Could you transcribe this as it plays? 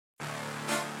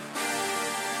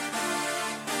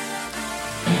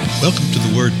Welcome to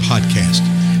the Word Podcast.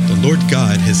 The Lord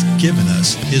God has given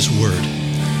us His Word.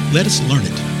 Let us learn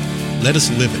it. Let us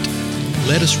live it.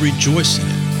 Let us rejoice in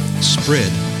it.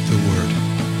 Spread the Word.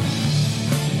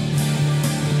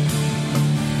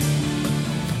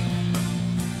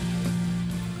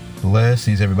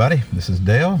 Blessings, everybody. This is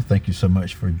Dale. Thank you so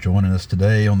much for joining us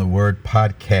today on the Word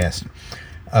Podcast.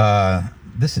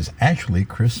 This is actually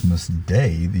Christmas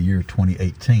Day, the year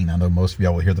 2018. I know most of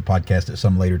y'all will hear the podcast at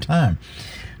some later time,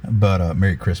 but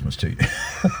Merry Christmas to you.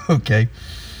 Okay.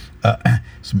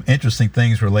 Some interesting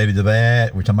things related to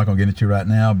that, which I'm not going to get into right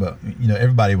now, but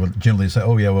everybody will generally say,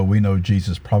 oh yeah, well, we know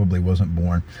Jesus probably wasn't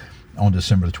born on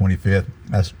December the 25th.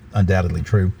 That's undoubtedly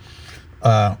true.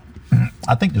 I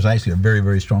think there's actually a very,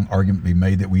 very strong argument to be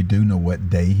made that we do know what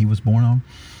day he was born on.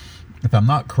 If I'm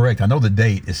not correct, I know the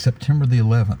date is September the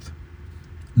 11th.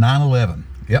 9/11.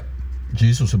 Yep.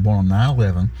 Jesus was born on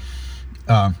 9/11.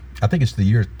 I think it's the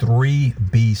year 3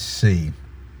 BC.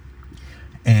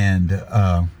 And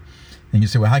you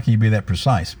say, well, how can you be that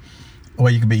precise?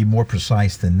 Well, you can be more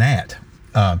precise than that.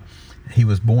 He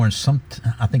was born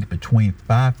I think between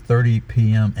 5:30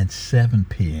 p.m. and 7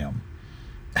 p.m.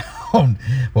 on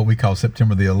what we call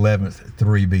September the 11th,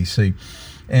 3 BC.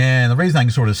 And the reason I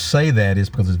can sort of say that is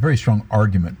because there's a very strong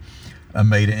argument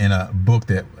made in a book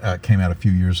that came out a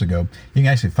few years ago. You can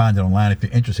actually find it online. If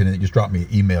you're interested in it, just drop me an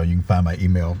email. You can find my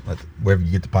email wherever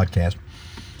you get the podcast,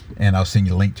 and I'll send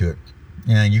you a link to it.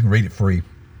 And you can read it free.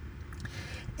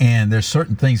 And there's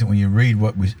certain things that when you read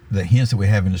the hints that we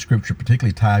have in the scripture,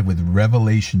 particularly tied with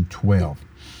Revelation 12,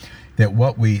 that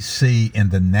what we see in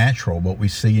the natural, what we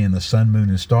see in the sun, moon,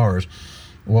 and stars,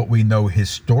 what we know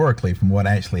historically from what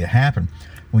actually happened,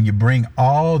 when you bring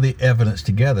all the evidence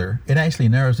together, it actually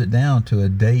narrows it down to a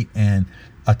date and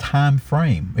a time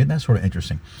frame. Isn't that sort of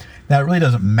interesting? Now, it really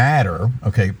doesn't matter,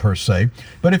 okay, per se,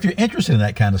 but if you're interested in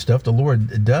that kind of stuff, the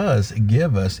Lord does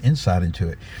give us insight into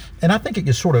it. And I think it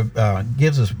just sort of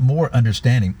gives us more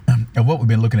understanding of what we've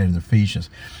been looking at in Ephesians,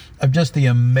 of just the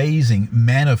amazing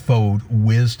manifold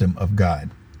wisdom of God.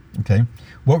 Okay,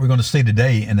 what we're going to see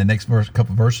today in the next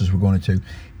couple of verses, we're going to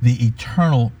the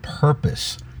eternal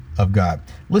purpose of God.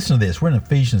 Listen to this. We're in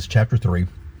Ephesians chapter 3,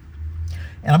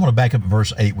 and I'm going to back up at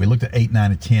verse 8. We looked at 8,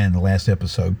 9, and 10 in the last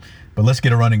episode, but let's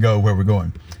get a run and go where we're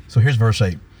going. So here's verse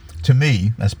 8. To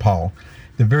me, that's Paul,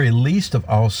 the very least of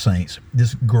all saints,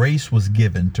 this grace was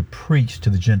given to preach to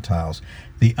the Gentiles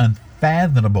the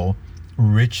unfathomable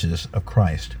riches of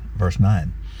Christ. Verse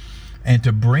 9. And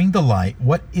to bring to light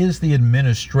what is the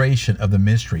administration of the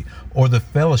mystery, or the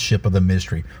fellowship of the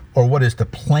mystery, or what is the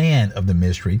plan of the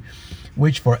mystery,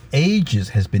 which for ages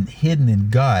has been hidden in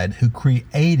God who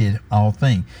created all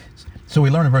things. So we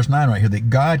learn in verse 9 right here that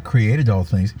God created all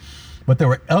things, but there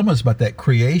were elements about that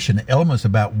creation, elements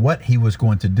about what he was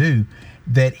going to do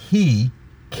that he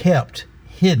kept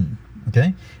hidden.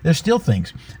 Okay? There's still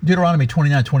things. Deuteronomy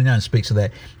 29:29 speaks of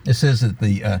that. It says that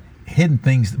the hidden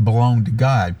things belong to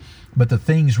God, but the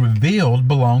things revealed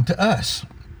belong to us.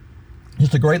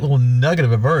 Just a great little nugget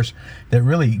of a verse that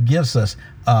really gives us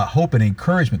hope and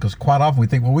encouragement, because quite often we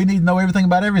think, well, we need to know everything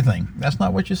about everything. That's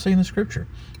not what you see in the scripture.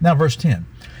 Now, verse 10.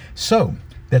 So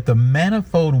that the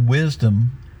manifold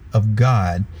wisdom of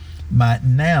God might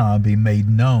now be made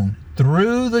known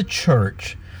through the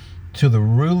church to the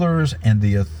rulers and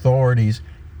the authorities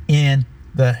in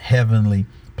the heavenly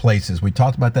places. We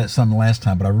talked about that some last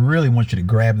time, but I really want you to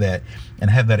grab that and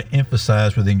have that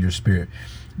emphasized within your spirit,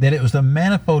 that it was the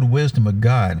manifold wisdom of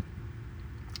God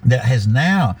that has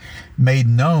now made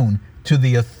known to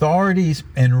the authorities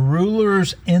and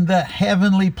rulers in the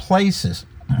heavenly places.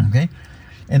 Okay?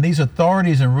 And these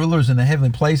authorities and rulers in the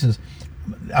heavenly places,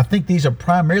 I think these are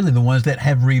primarily the ones that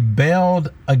have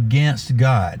rebelled against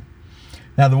God.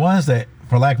 Now, the ones that,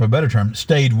 for lack of a better term,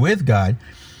 stayed with God,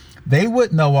 they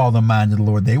wouldn't know all the mind of the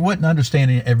Lord. They wouldn't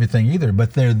understand everything either,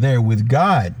 but they're there with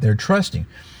God. They're trusting.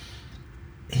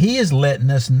 He is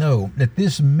letting us know that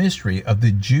this mystery of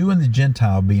the Jew and the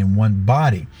Gentile being one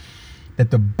body, that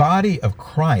the body of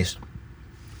Christ,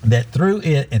 that through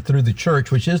it and through the church,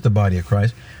 which is the body of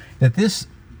Christ, that this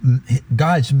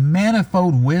God's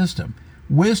manifold wisdom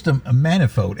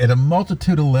manifold at a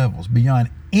multitude of levels beyond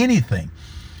anything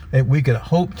that we could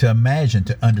hope to imagine,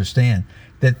 to understand,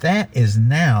 that is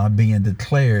now being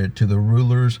declared to the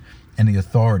rulers and the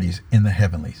authorities in the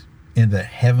heavenlies, in the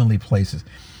heavenly places.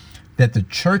 That the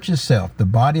church itself, the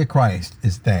body of Christ,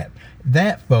 is that.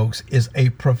 That, folks, is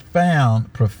a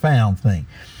profound, profound thing.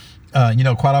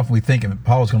 Quite often we think, and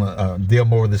Paul's going to deal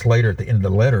more with this later at the end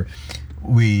of the letter,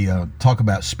 we talk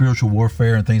about spiritual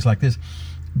warfare and things like this.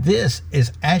 This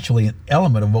is actually an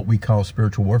element of what we call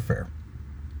spiritual warfare.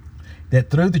 That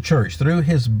through the church, through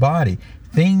his body,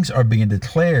 Things are being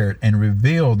declared and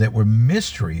revealed that were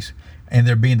mysteries, and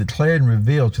they're being declared and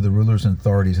revealed to the rulers and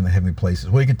authorities in the heavenly places.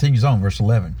 Well, he continues on, verse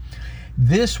 11.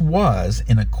 This was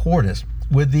in accordance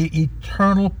with the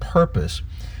eternal purpose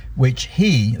which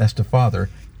he, that's the Father,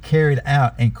 carried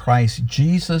out in Christ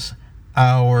Jesus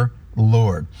our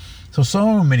Lord.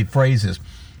 So many phrases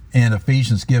in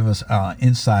Ephesians give us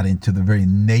insight into the very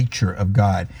nature of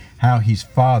God, how he's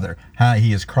Father, how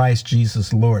he is Christ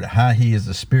Jesus Lord, how he is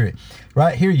the Spirit.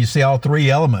 Right here you see all three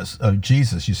elements of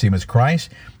Jesus. You see him as Christ,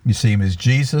 you see him as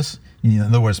Jesus, in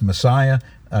other words, Messiah,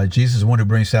 Jesus is the one who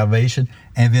brings salvation,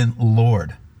 and then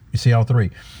Lord. You see all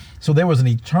three. So there was an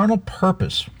eternal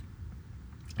purpose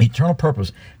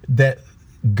that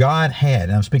God had,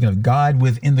 and I'm speaking of God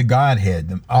within the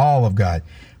Godhead, all of God,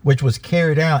 which was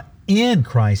carried out in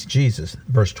Christ Jesus,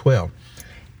 verse 12,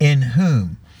 in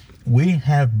whom we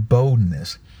have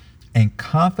boldness and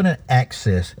confident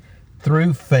access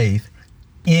through faith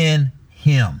in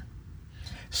him.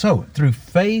 So, through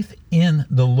faith in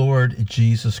the Lord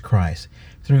Jesus Christ,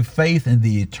 through faith in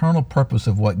the eternal purpose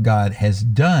of what God has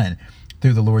done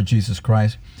through the Lord Jesus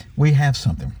Christ, we have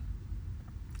something.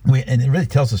 And it really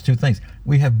tells us two things.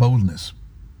 We have boldness.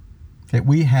 Okay,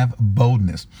 we have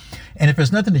boldness. And if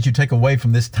there's nothing that you take away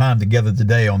from this time together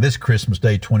today on this Christmas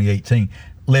Day 2018,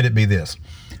 let it be this.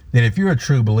 That if you're a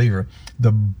true believer,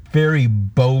 the very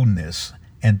boldness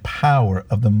and power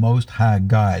of the Most High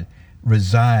God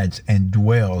resides and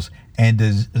dwells and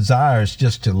desires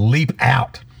just to leap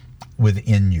out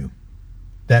within you.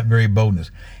 That very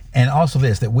boldness. And also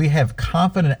this, that we have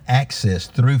confident access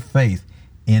through faith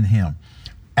in him.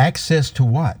 Access to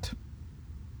what?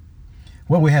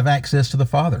 Well, we have access to the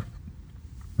Father.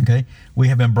 Okay? We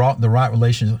have been brought in the right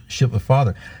relationship with the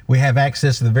Father. We have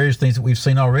access to the various things that we've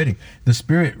seen already. The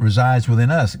Spirit resides within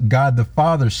us. God the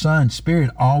Father, Son,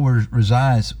 Spirit always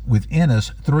resides within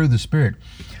us through the Spirit.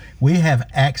 We have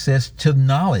access to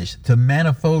knowledge, to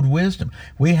manifold wisdom.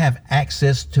 We have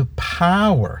access to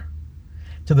power,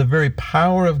 to the very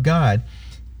power of God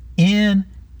in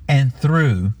and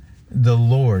through the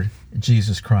Lord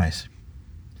Jesus Christ.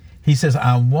 He says,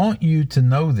 I want you to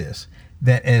know this,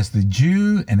 that as the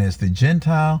Jew and as the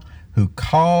Gentile who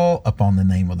call upon the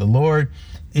name of the Lord,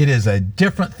 it is a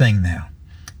different thing now.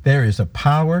 There is a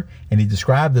power, and he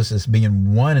described this as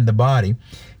being one in the body.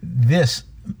 This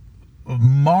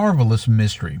marvelous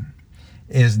mystery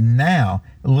is now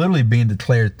literally being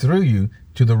declared through you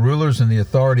to the rulers and the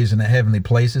authorities in the heavenly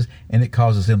places, and it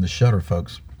causes them to shudder,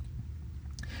 folks.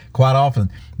 Quite often,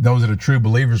 those that are true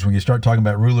believers, when you start talking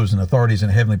about rulers and authorities in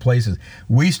heavenly places,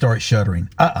 we start shuddering.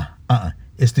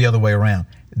 It's the other way around.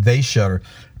 They shudder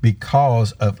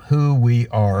because of who we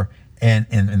are, and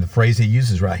the phrase he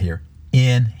uses right here,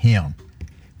 in him.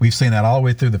 We've seen that all the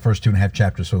way through the first 2.5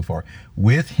 chapters so far.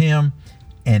 With him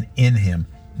and in him.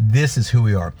 This is who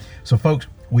we are. So, folks,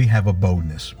 we have a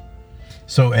boldness.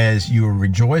 So as you are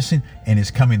rejoicing and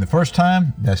it's coming the first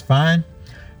time, that's fine.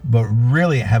 But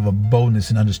really have a boldness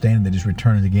and understanding that he's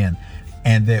returning again,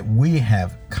 and that we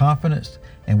have confidence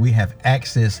and we have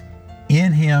access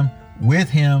in him, with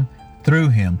him, through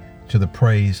him, to the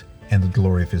praise and the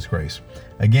glory of his grace.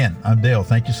 Again, I'm Dale.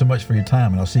 Thank you so much for your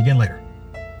time, and I'll see you again later.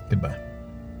 Goodbye.